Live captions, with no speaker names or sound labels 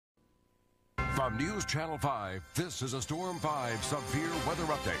From News Channel 5, this is a Storm 5 Severe Weather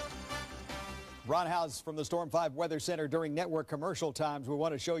Update. Ron House from the Storm 5 Weather Center. During network commercial times, we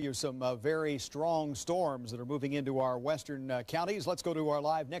want to show you some very strong storms that are moving into our western counties. Let's go to our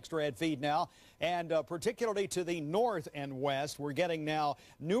live next red feed now. And particularly to the north and west, we're getting now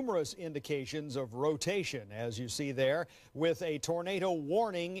numerous indications of rotation, as you see there, with a tornado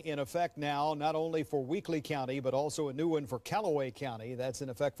warning in effect now, not only for Weakley County, but also a new one for Callaway County. That's in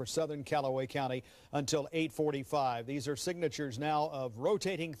effect for southern Callaway County until 8:45. These are signatures now of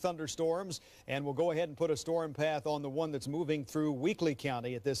rotating thunderstorms. And we'll go ahead and put a storm path on the one that's moving through Weakley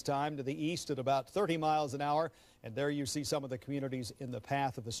County at this time to the east at about 30 miles an hour. And there you see some of the communities in the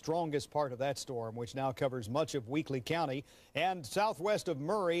path of the strongest part of that storm, which now covers much of Weakley County. And southwest of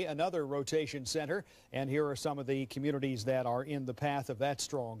Murray, another rotation center. And here are some of the communities that are in the path of that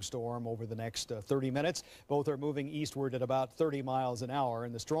strong storm over the next 30 minutes. Both are moving eastward at about 30 miles an hour.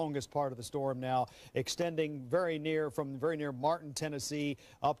 And the strongest part of the storm now extending from very near Martin, Tennessee,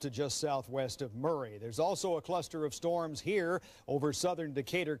 up to just southwest of Murray. There's also a cluster of storms here over southern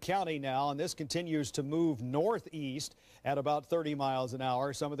Decatur County now, and this continues to move northeast at about 30 miles an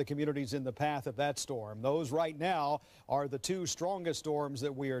hour. Some of the communities in the path of that storm. Those right now are the two strongest storms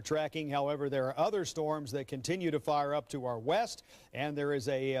that we are tracking. However, there are other storms that continue to fire up to our west, and there is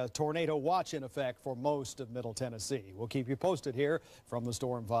a tornado watch in effect for most of Middle Tennessee. We'll keep you posted here from the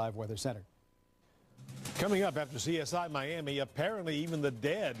Storm 5 Weather Center. Coming up after CSI Miami, apparently even the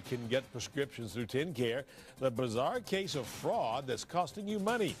dead can get prescriptions through TennCare. The bizarre case of fraud that's costing you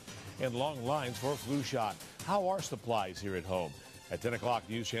money and long lines for a flu shot. How are supplies here at home? At 10 o'clock,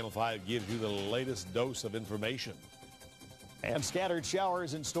 News Channel 5 gives you the latest dose of information. And scattered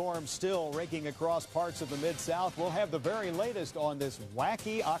showers and storms still raking across parts of the Mid-South. We'll have the very latest on this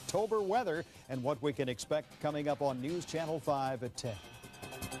wacky October weather and what we can expect coming up on News Channel 5 at 10.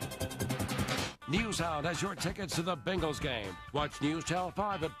 Newshound has your tickets to the Bengals game. Watch News Channel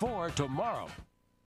 5 at 4 tomorrow.